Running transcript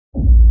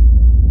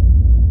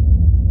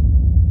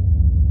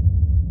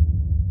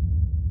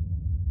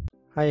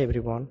Hi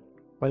everyone,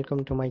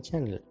 welcome to my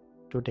channel.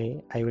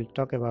 Today I will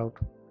talk about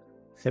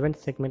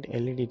 7-segment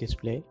LED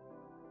display,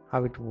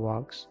 how it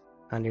works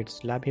and its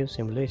LabVIEW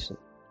simulation.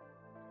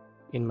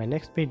 In my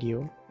next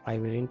video, I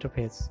will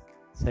interface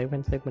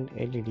 7-segment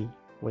LED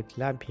with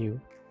LabVIEW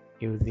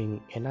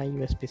using NI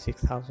USB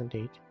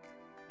 6008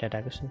 data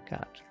acquisition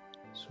card.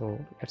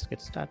 So let's get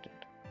started.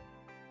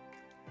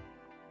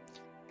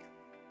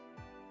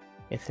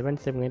 A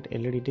 7-segment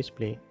LED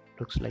display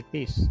looks like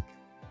this.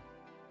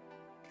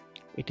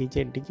 It is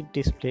a digit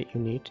display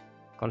unit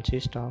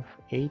consists of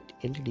 8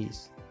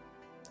 LEDs,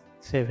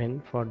 7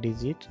 for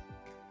digit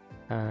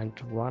and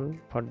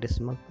 1 for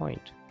decimal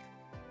point.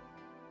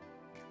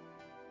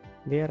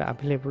 They are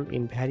available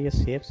in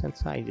various shapes and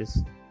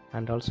sizes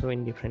and also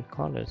in different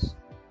colors.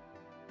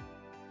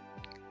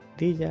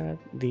 These are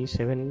the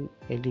 7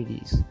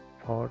 LEDs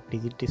for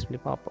digit display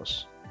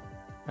purpose,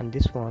 and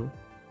this one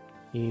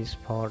is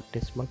for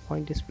decimal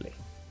point display.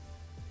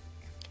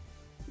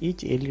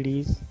 Each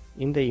LEDs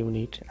in the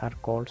unit are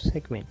called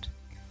segment,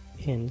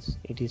 hence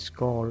it is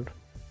called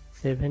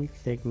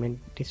 7-segment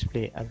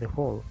display as a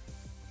whole.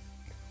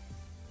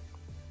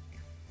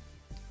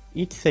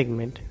 Each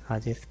segment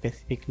has a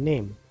specific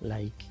name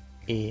like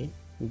A,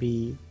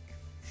 B,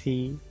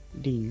 C,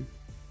 D,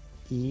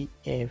 E,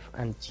 F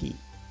and G.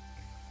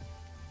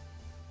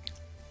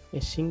 A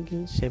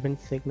single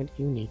 7-segment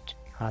unit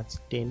has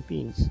 10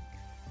 pins.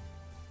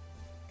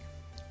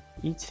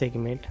 Each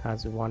segment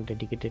has one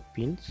dedicated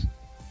pins,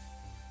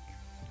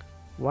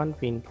 one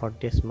pin for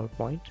decimal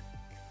point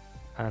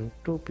and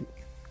 2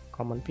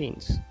 common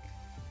pins.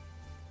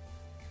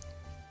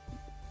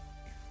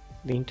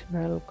 The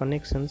internal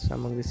connections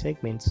among the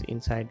segments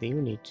inside the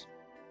unit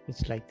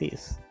is like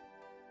this.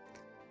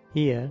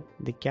 Here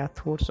the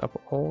cathodes of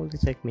all the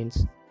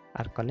segments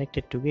are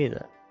connected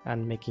together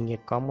and making a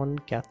common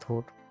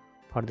cathode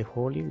for the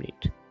whole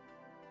unit.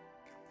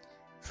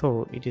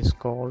 So it is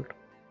called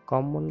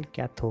common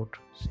cathode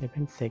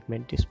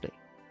 7-segment display.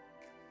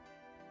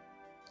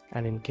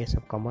 And in case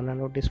of common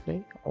anode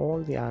display,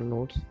 all the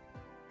anodes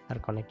are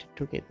connected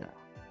together.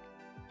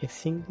 A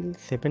single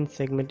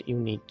 7-segment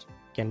unit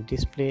can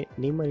display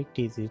numeric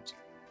digits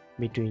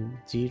between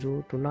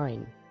 0 to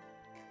 9.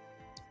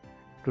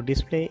 To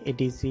display a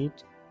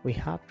digit, we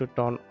have to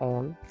turn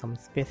on some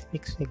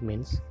specific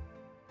segments.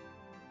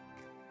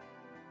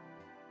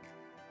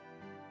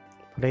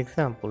 For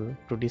example,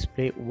 to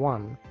display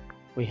 1,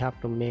 we have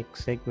to make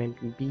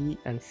segment B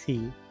and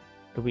C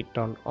to be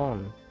turned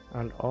on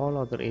and all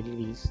other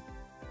LEDs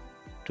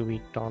to be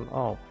turned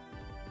off.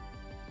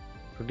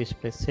 To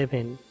display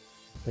 7,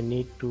 we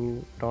need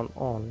to turn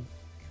on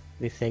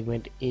the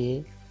segment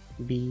A,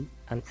 B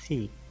and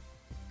C.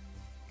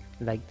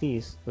 Like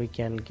this, we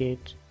can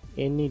get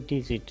any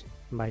digit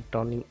by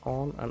turning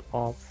on and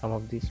off some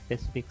of these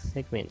specific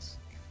segments.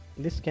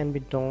 This can be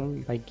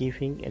done by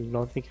giving a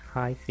logic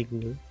high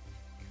signal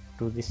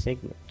to the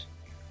segment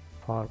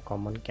for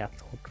common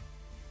cathode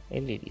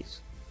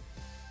LEDs.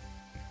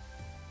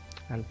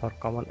 And for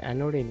common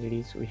anode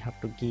LEDs, we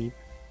have to give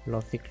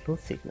logic low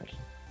signal.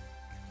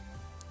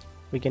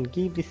 We can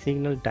give the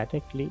signal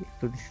directly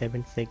to the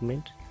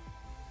 7-segment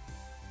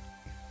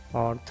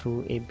or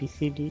through a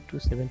BCD to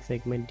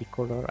 7-segment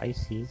decoder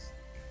ICs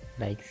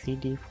like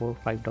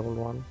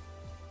CD4511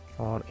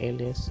 or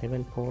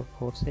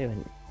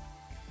LS7447.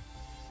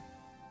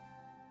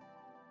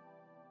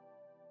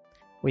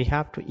 We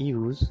have to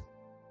use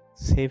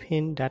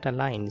 7 data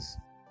lines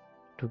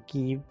to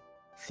give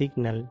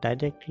signal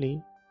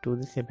directly to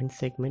the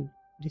 7-segment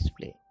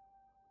display.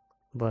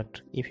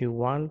 But if you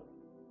want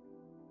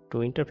to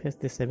interface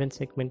the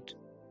 7-segment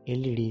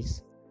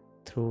LEDs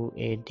through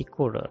a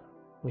decoder,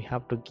 we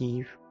have to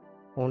give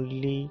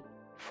only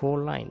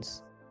 4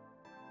 lines.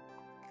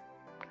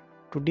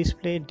 To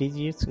display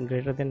digits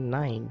greater than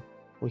 9,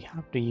 we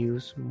have to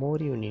use more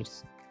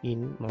units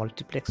in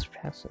multiplex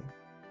fashion.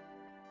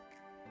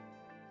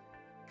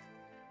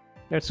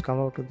 Let's come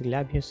out to the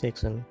LabVIEW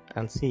section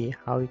and see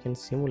how we can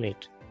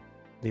simulate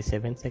the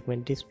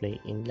 7-segment display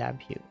in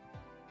LabVIEW.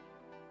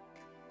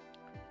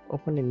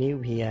 Open a new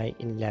VI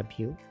in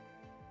LabVIEW.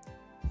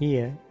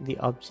 Here the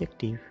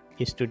objective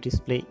is to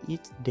display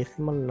each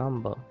decimal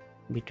number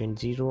between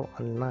 0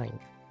 and 9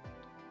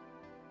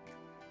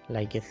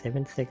 like a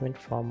 7-segment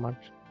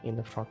format in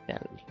the front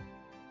panel.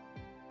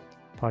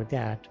 For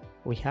that,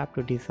 we have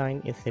to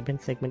design a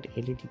 7-segment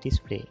LED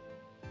display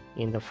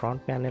in the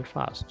front panel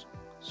first.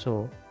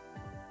 So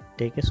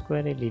take a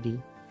square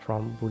LED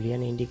from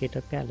Boolean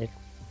indicator palette,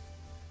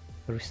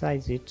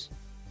 resize it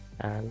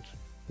and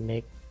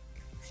make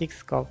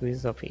 6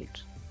 copies of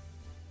it.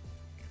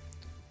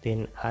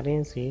 Then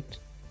arrange it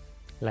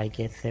like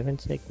a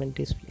 7-segment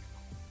display.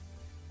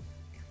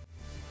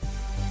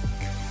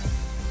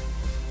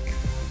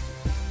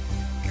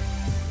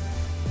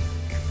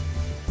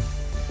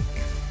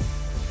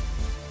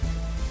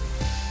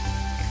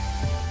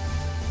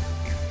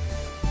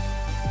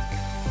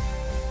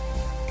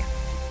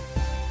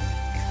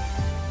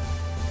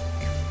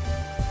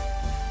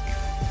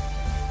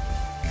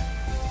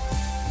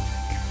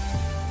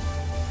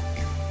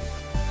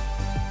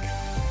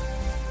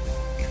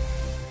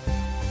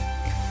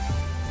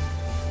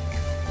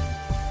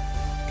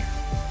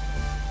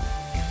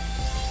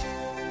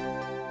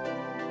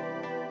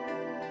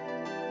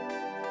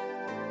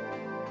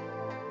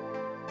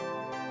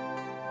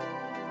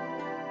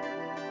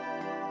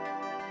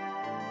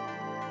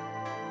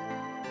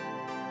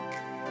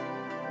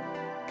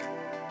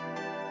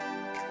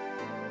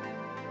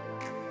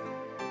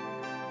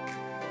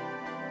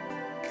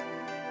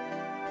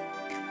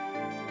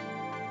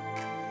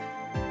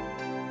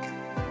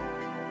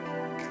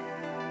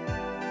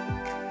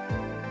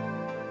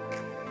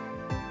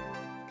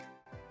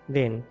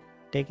 Then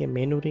take a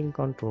menu ring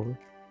control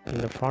in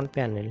the front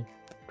panel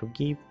to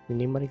give the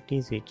numeric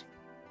digit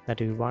that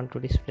we want to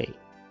display.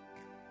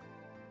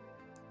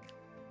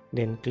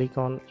 Then click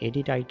on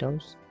Edit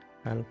Items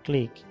and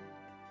click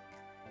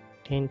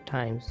 10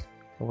 times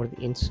over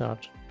the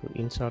insert to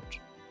insert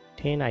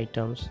 10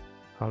 items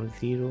from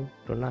 0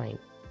 to 9.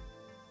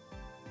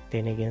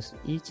 Then against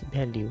each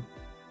value,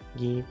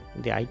 give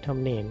the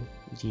item name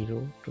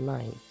 0 to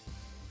 9.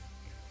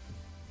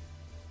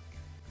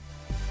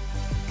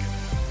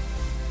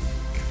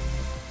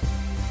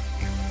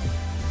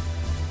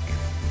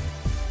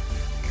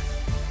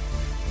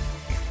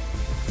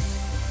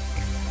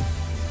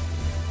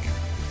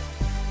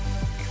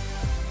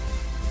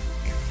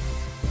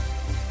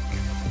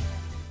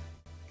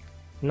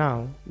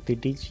 Now the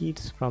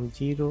digits from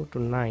 0 to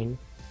 9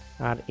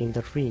 are in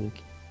the ring,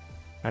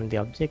 and the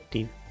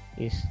objective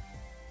is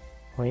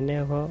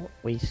whenever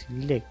we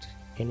select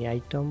any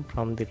item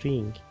from the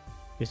ring,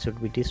 it should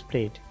be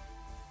displayed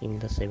in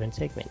the 7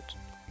 segment.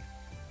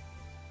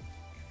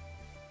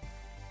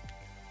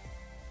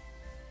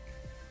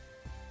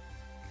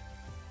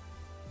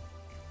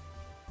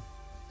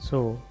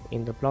 So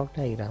in the block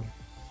diagram,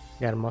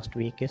 there must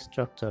be a case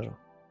structure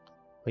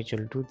which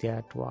will do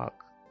that work.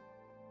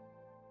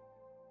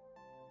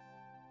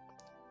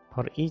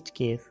 For each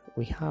case,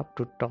 we have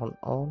to turn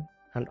on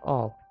and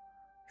off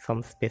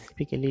some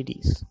specific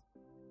LEDs.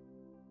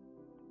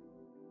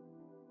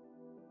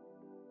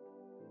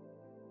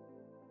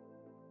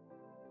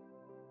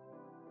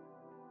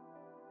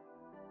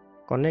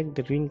 Connect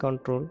the ring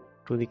control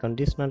to the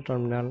conditional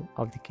terminal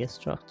of the case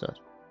structure.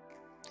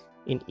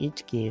 In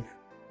each case,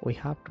 we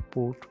have to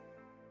put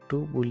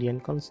two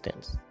Boolean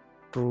constants,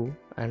 true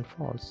and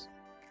false,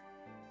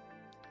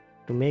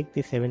 to make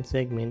the 7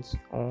 segments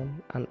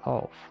on and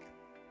off.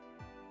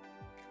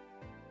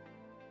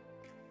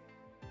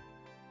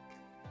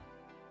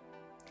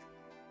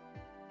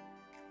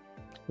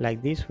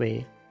 Like this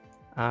way,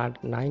 add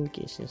 9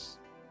 cases,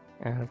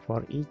 and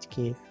for each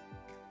case,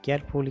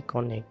 carefully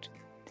connect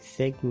the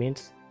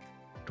segments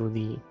to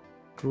the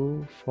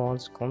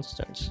true-false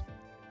constants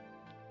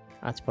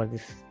as per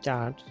this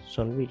chart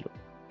shown below.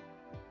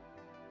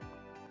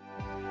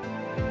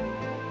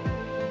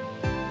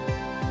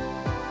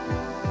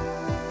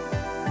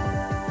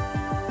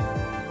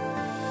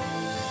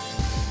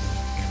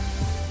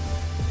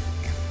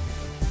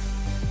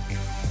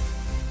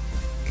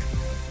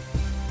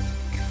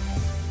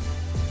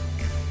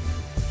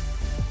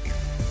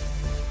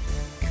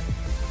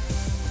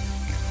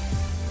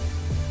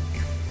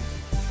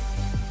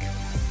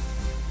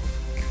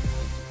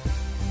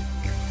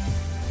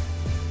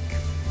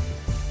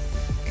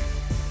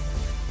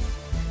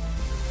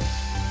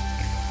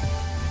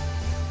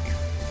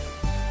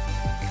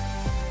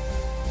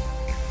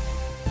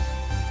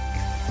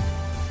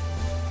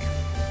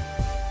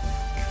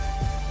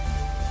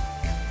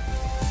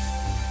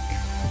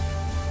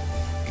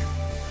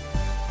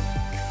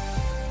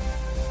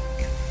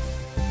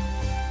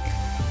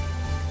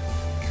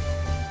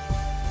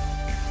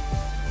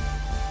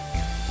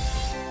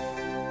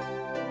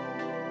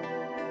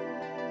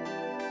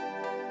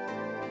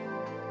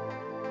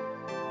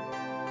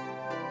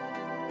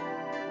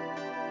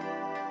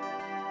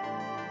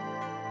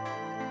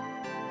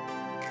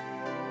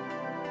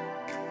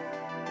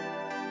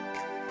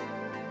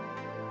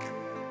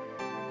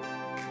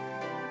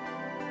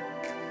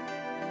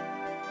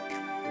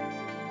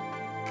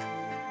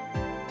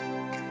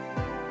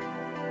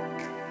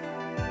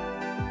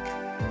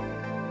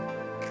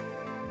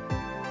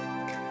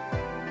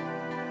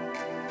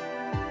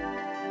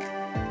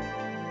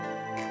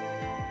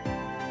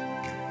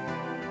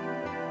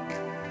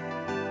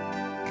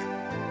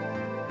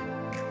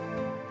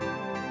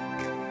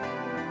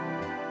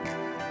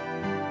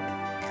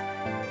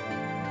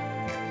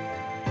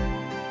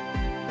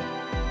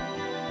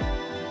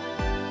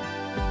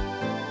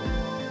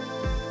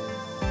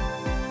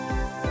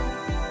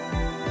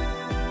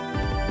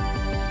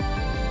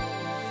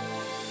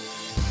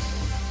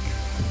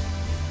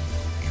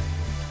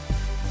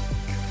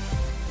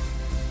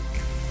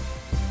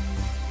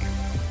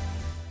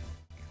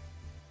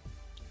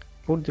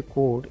 Put the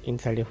code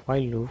inside a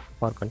while loop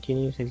for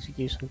continuous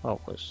execution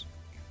purpose.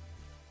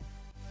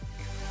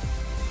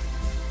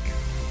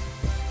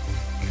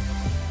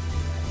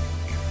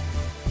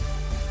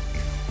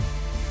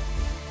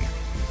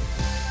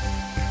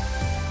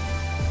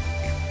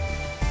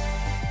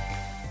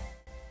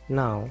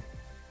 Now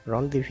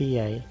run the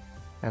VI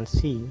and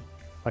see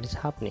what is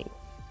happening.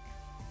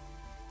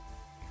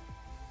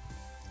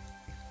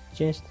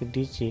 Change the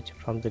digit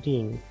from the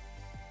ring.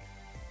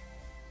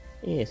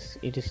 Yes,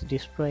 it is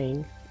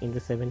displaying in the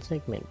 7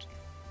 segment.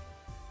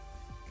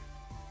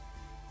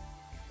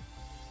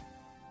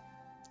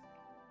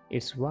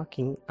 It's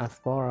working as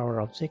per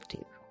our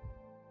objective.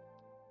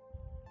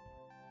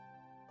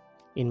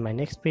 In my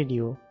next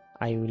video,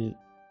 I will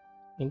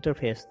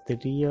interface the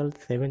real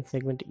 7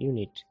 segment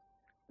unit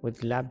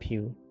with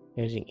LabVIEW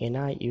using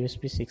NI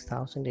USB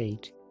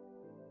 6008.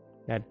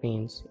 That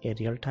means a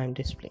real-time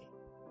display.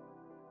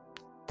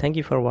 Thank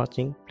you for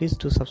watching. Please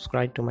do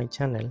subscribe to my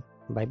channel.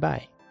 Bye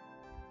bye.